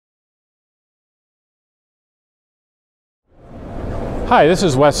Hi, this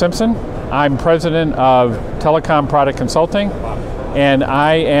is Wes Simpson. I'm president of Telecom Product Consulting, and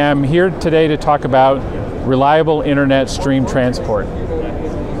I am here today to talk about reliable internet stream transport.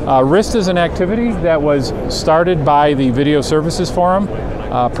 RIST is an activity that was started by the Video Services Forum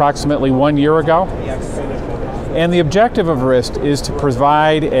approximately 1 year ago. And the objective of RIST is to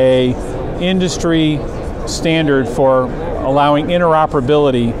provide an industry standard for allowing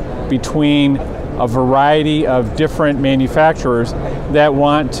interoperability between a variety of different manufacturers that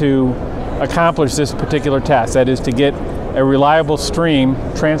want to accomplish this particular task, that is to get a reliable stream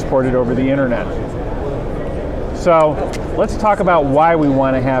transported over the internet. So let's talk about why we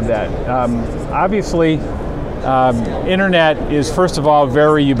want to have that. Obviously, internet is first of all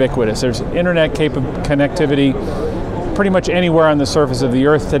very ubiquitous. There's internet connectivity pretty much anywhere on the surface of the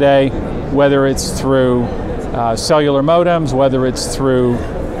earth today, whether it's through cellular modems, whether it's through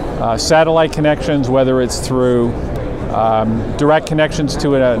satellite connections, whether it's through direct connections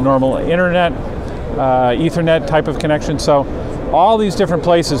to a normal internet, Ethernet type of connection. So all these different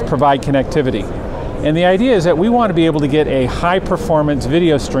places provide connectivity. And the idea is that we want to be able to get a high performance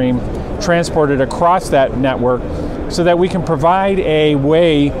video stream transported across that network so that we can provide a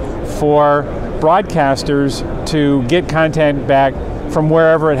way for broadcasters to get content back from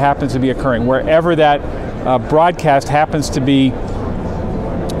wherever it happens to be occurring, wherever that broadcast happens to be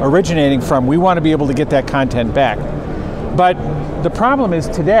originating from. We want to be able to get that content back. But the problem is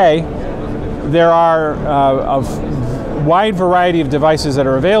today there are a wide variety of devices that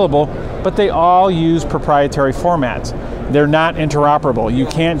are available, but they all use proprietary formats. They're not interoperable. You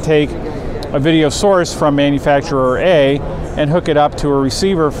can't take a video source from manufacturer A and hook it up to a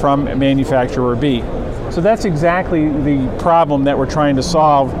receiver from manufacturer B. So that's exactly the problem that we're trying to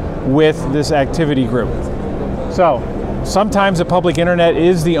solve with this activity group. So sometimes the public internet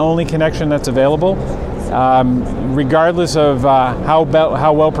is the only connection that's available. Regardless of how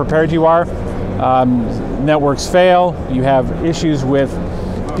well prepared you are, networks fail. You have issues with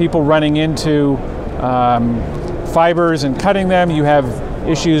people running into fibers and cutting them. You have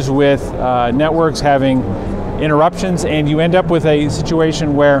issues with networks having interruptions, and you end up with a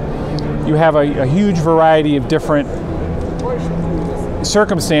situation where you have a huge variety of different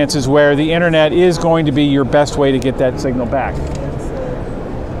circumstances where the internet is going to be your best way to get that signal back.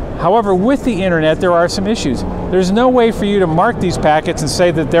 However, with the internet, there are some issues. There's no way for you to mark these packets and say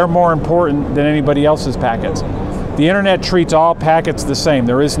that they're more important than anybody else's packets. The internet treats all packets the same.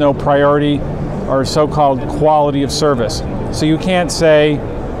 There is no priority or so-called quality of service. So you can't say,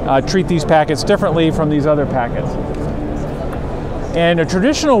 treat these packets differently from these other packets. And a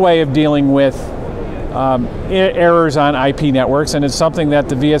traditional way of dealing with errors on IP networks, and it's something that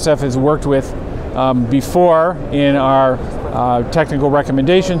the VSF has worked with before in our technical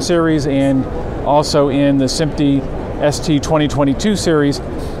recommendation series and also in the SMPTE ST 2022 series,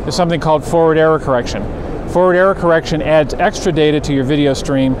 is something called forward error correction. Forward error correction adds extra data to your video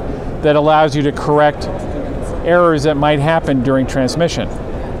stream that allows you to correct errors that might happen during transmission.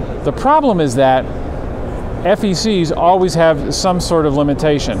 The problem is that FECs always have some sort of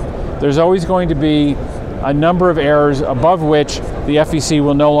limitation. There's always going to be a number of errors above which the FEC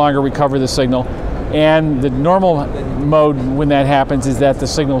will no longer recover the signal, and the normal mode when that happens is that the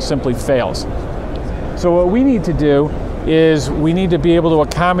signal simply fails. So what we need to do is we need to be able to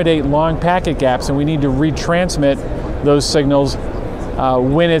accommodate long packet gaps, and we need to retransmit those signals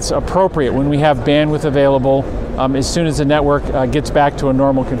when it's appropriate, when we have bandwidth available, as soon as the network gets back to a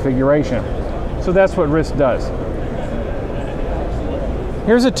normal configuration. So that's what RIST does.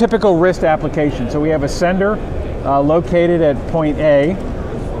 Here's a typical RIST application. So we have a sender located at point A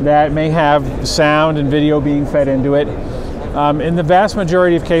that may have sound and video being fed into it. In the vast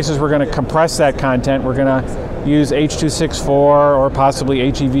majority of cases, we're going to compress that content. We're going to use H.264 or possibly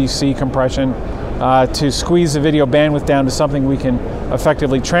HEVC compression to squeeze the video bandwidth down to something we can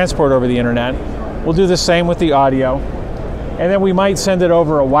effectively transport over the internet. We'll do the same with the audio. And then we might send it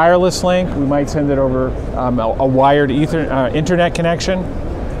over a wireless link. We might send it over a wired internet connection.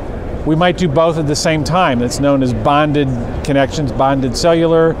 We might do both at the same time. That's known as bonded connections, bonded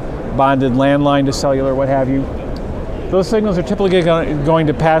cellular, bonded landline to cellular, what have you. Those signals are typically going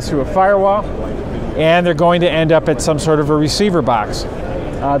to pass through a firewall, and they're going to end up at some sort of a receiver box.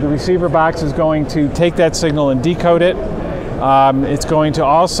 The receiver box is going to take that signal and decode it. It's going to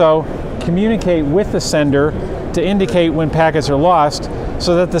also communicate with the sender to indicate when packets are lost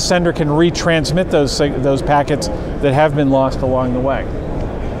so that the sender can retransmit those packets that have been lost along the way.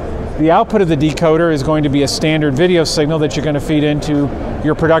 The output of the decoder is going to be a standard video signal that you're going to feed into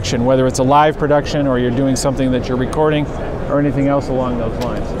your production, whether it's a live production or you're doing something that you're recording or anything else along those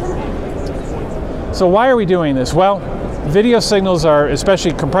lines. So why are we doing this? Well, video signals are,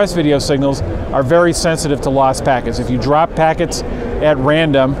 especially compressed video signals, are very sensitive to lost packets. If you drop packets at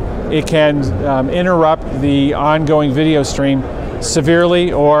random, it can interrupt the ongoing video stream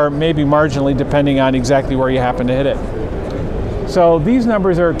severely or maybe marginally, depending on exactly where you happen to hit it. So these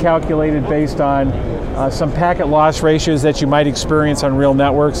numbers are calculated based on some packet loss ratios that you might experience on real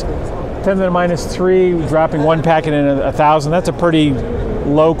networks. 10 to the minus 3, dropping one packet in 1,000, that's a pretty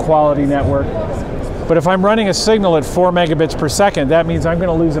low quality network. But if I'm running a signal at 4 megabits per second, that means I'm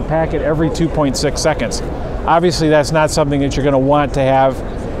going to lose a packet every 2.6 seconds. Obviously, that's not something that you're going to want to have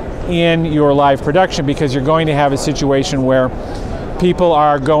in your live production, because you're going to have a situation where people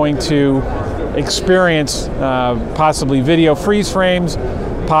are going to experience possibly video freeze frames,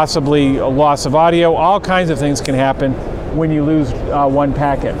 possibly a loss of audio. All kinds of things can happen when you lose one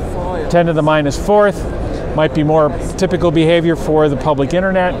packet. 10 to the minus 4th might be more typical behavior for the public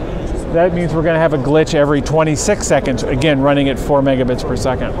internet. That means we're going to have a glitch every 26 seconds, again running at 4 megabits per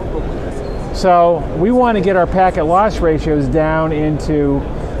second. So we want to get our packet loss ratios down into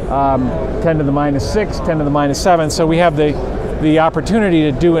 10 to the minus 6, 10 to the minus 7, so we have the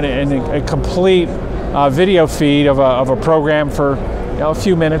opportunity to do a complete video feed of a program for a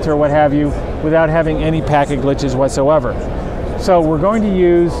few minutes or what have you without having any packet glitches whatsoever. So we're going to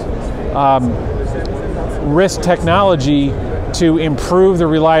use RIST technology to improve the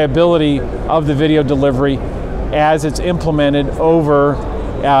reliability of the video delivery as it's implemented over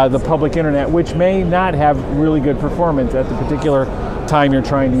the public internet, which may not have really good performance at the particular time you're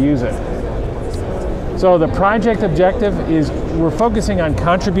trying to use it. So the project objective is we're focusing on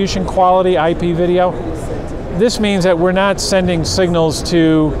contribution quality IP video. This means that we're not sending signals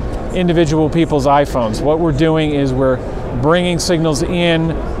to individual people's iPhones. What we're doing is we're bringing signals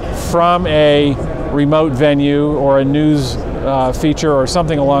in from a remote venue or a news feature or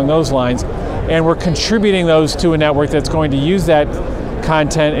something along those lines, and we're contributing those to a network that's going to use that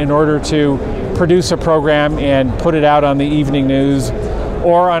content in order to produce a program and put it out on the evening news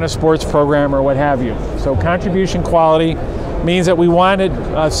or on a sports program or what have you. So contribution quality means that we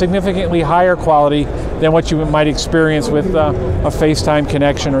wanted significantly higher quality than what you might experience with a FaceTime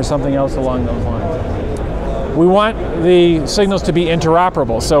connection or something else along those lines. We want the signals to be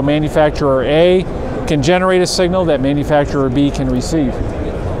interoperable, so manufacturer A can generate a signal that manufacturer B can receive.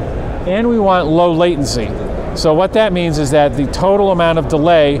 And we want low latency. So what that means is that the total amount of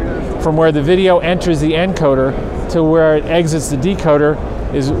delay from where the video enters the encoder to where it exits the decoder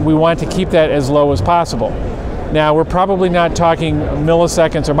is, we want to keep that as low as possible. Now, we're probably not talking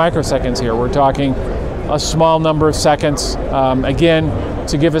milliseconds or microseconds here. We're talking a small number of seconds, again,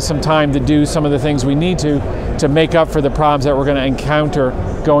 to give us some time to do some of the things we need to make up for the problems that we're going to encounter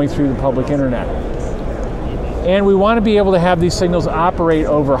going through the public internet. And we want to be able to have these signals operate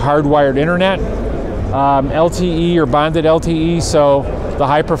over hardwired internet, LTE or bonded LTE, so the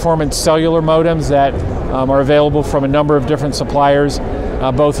high-performance cellular modems that are available from a number of different suppliers,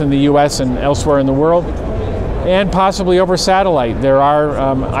 both in the US and elsewhere in the world, and possibly over satellite. There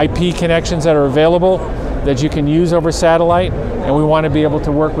are IP connections that are available that you can use over satellite, and we want to be able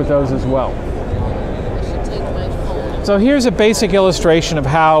to work with those as well. So here's a basic illustration of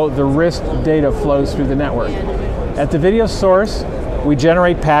how the RIST data flows through the network. At the video source, we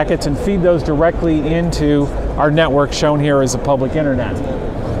generate packets and feed those directly into our network, shown here as the public internet.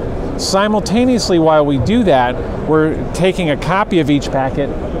 Simultaneously, while we do that, we're taking a copy of each packet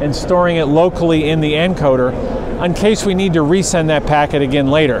and storing it locally in the encoder in case we need to resend that packet again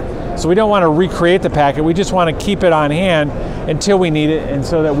later. So we don't want to recreate the packet, we just want to keep it on hand until we need it, and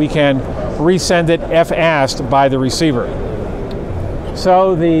so that we can resend it if asked by the receiver.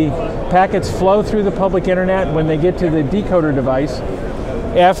 So the packets flow through the public internet. When they get to the decoder device,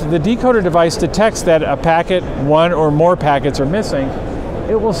 if the decoder device detects that a packet, one or more packets, are missing,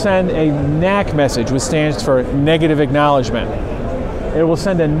 it will send a NAC message, which stands for negative acknowledgement. It will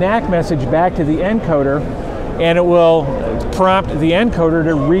send a NAC message back to the encoder, and it will prompt the encoder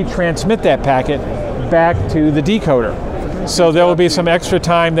to retransmit that packet back to the decoder. So there will be some extra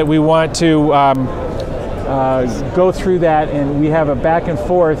time that we want to go through that, and we have a back and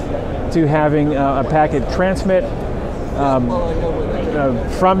forth to having a packet transmit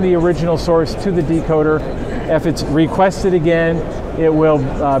from the original source to the decoder. If it's requested again, it will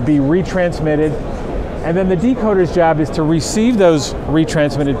be retransmitted, and then the decoder's job is to receive those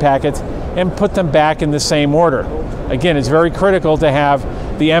retransmitted packets and put them back in the same order. Again, it's very critical to have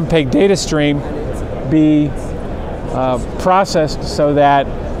the MPEG data stream be processed so that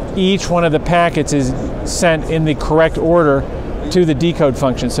each one of the packets is sent in the correct order to the decode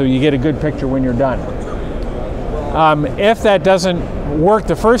function, so you get a good picture when you're done. If that doesn't work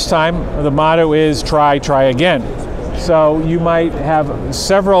the first time, the motto is try again. So you might have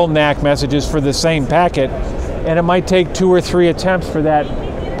several NAC messages for the same packet, and it might take 2 or 3 attempts for that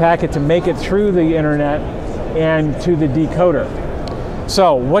packet to make it through the internet and to the decoder.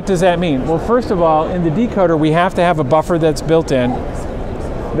 So what does that mean? Well, first of all, in the decoder, we have to have a buffer that's built in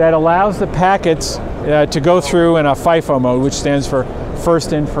that allows the packets to go through in a FIFO mode, which stands for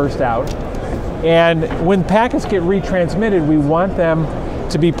first in, first out. And when packets get retransmitted, we want them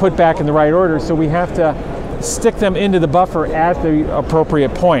to be put back in the right order, so we have to stick them into the buffer at the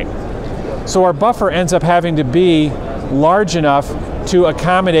appropriate point. So our buffer ends up having to be large enough to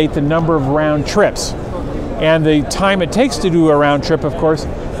accommodate the number of round trips. And the time it takes to do a round trip, of course,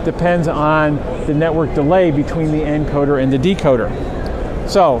 depends on the network delay between the encoder and the decoder.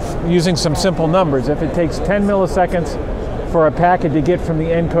 So, using some simple numbers, if it takes 10 milliseconds for a packet to get from the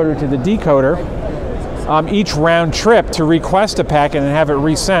encoder to the decoder, each round trip to request a packet and have it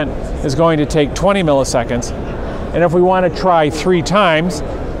resent is going to take 20 milliseconds. And if we want to try 3 times,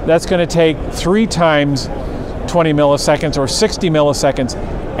 that's going to take 3 times 20 milliseconds or 60 milliseconds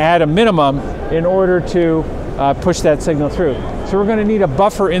at a minimum in order to push that signal through. So we're going to need a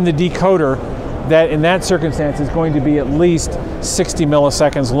buffer in the decoder that in that circumstance is going to be at least 60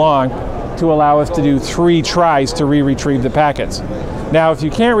 milliseconds long to allow us to do 3 tries to retrieve the packets. Now, if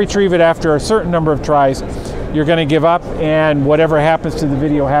you can't retrieve it after a certain number of tries, you're going to give up, and whatever happens to the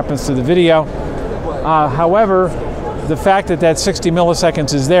video happens to the video. However, the fact that that 60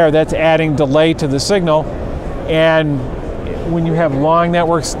 milliseconds is there, that's adding delay to the signal, and when you have long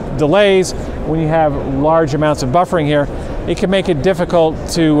network delays, when you have large amounts of buffering here, it can make it difficult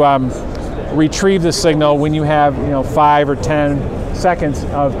to retrieve the signal when you have 5 or 10 seconds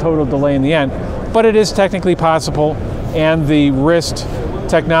of total delay in the end. But it is technically possible, and the RIST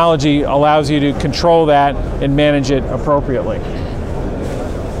technology allows you to control that and manage it appropriately.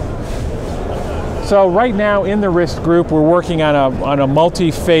 So right now in the RIST group, we're working on a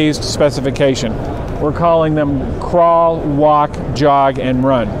multi-phased specification. We're calling them crawl, walk, jog, and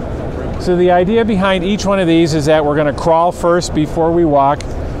run. So the idea behind each one of these is that we're going to crawl first before we walk,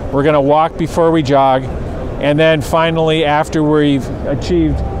 we're going to walk before we jog, and then finally, after we've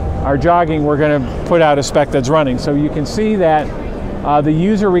achieved our jogging, we're going to put out a spec that's running. So you can see that the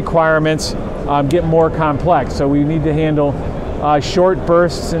user requirements get more complex. So we need to handle short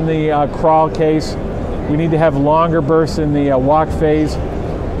bursts in the crawl case. We need to have longer bursts in the walk phase.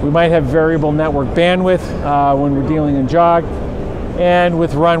 We might have variable network bandwidth when we're dealing in jog. And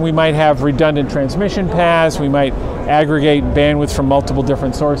with run, we might have redundant transmission paths. We might aggregate bandwidth from multiple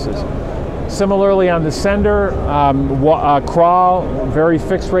different sources. Similarly, on the sender, crawl, very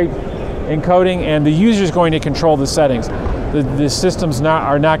fixed rate encoding, and the user is going to control the settings. The systems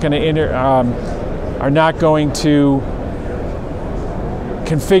are not going to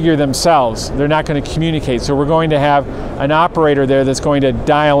configure themselves. They're not going to communicate. So we're going to have an operator there that's going to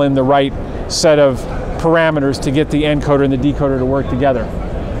dial in the right set of parameters to get the encoder and the decoder to work together.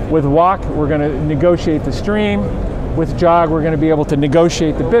 With walk, we're going to negotiate the stream. With jog, we're going to be able to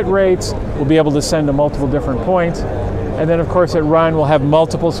negotiate the bit rates. We'll be able to send to multiple different points. And then, of course, at run, we'll have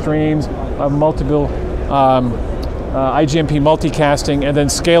multiple streams, multiple IGMP multicasting, and then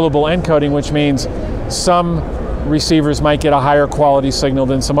scalable encoding, which means some receivers might get a higher quality signal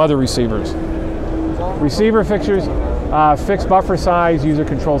than some other receivers. Receiver fixtures, fixed buffer size, user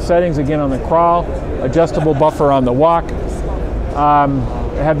control settings, again on the crawl, adjustable buffer on the walk.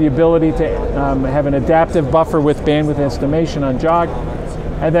 Have the ability to have an adaptive buffer with bandwidth estimation on jog,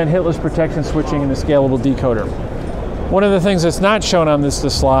 and then hitless protection switching in the scalable decoder. One of the things that's not shown on this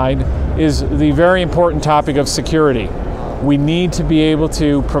slide is the very important topic of security. We need to be able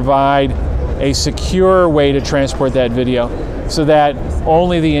to provide a secure way to transport that video so that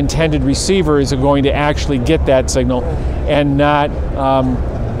only the intended receiver is going to actually get that signal and not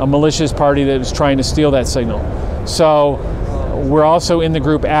a malicious party that is trying to steal that signal. So we're also in the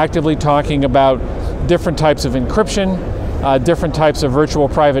group actively talking about different types of encryption, different types of virtual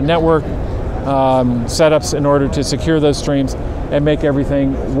private network setups in order to secure those streams and make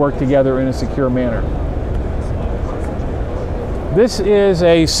everything work together in a secure manner. This is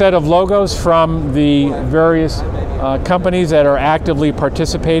a set of logos from the various companies that are actively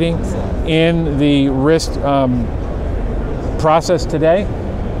participating in the RIST process today.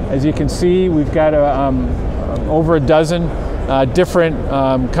 As you can see, we've got over a dozen different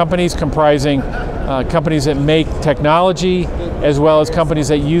companies comprising companies that make technology as well as companies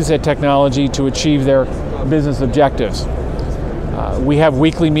that use that technology to achieve their business objectives. We have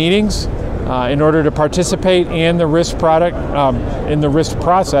weekly meetings. In order to participate in the RIST product, in the RIST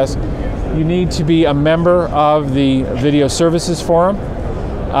process, you need to be a member of the Video Services Forum.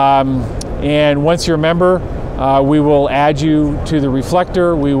 And once you're a member, We will add you to the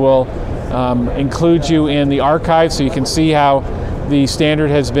reflector. We will include you in the archive so you can see how the standard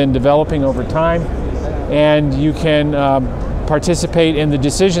has been developing over time, and you can participate in the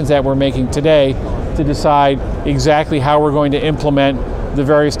decisions that we're making today to decide exactly how we're going to implement the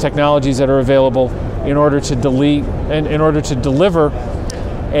various technologies that are available in order to deliver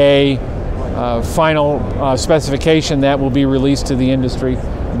a final specification that will be released to the industry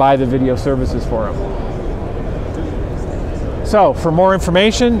by the Video Services Forum. So for more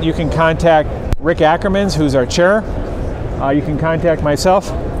information, you can contact Rick Ackermans, who's our chair. You can contact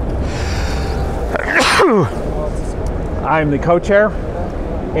myself. I'm the co-chair,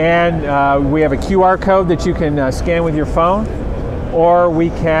 and we have a QR code that you can scan with your phone, or you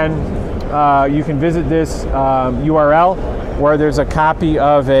can visit this URL where there's a copy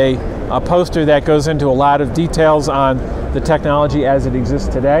of a poster that goes into a lot of details on the technology as it exists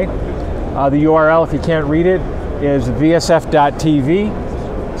today. The URL, if you can't read it, is vsf.tv/RIST,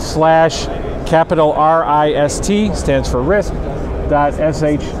 stands for RIST,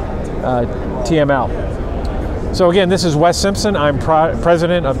 .sh/TML. So again, this is Wes Simpson. I'm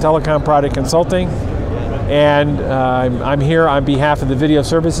president of Telecom Product Consulting, and I'm here on behalf of the Video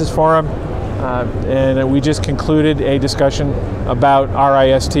Services Forum, and we just concluded a discussion about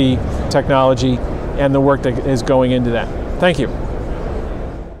RIST technology and the work that is going into that. Thank you.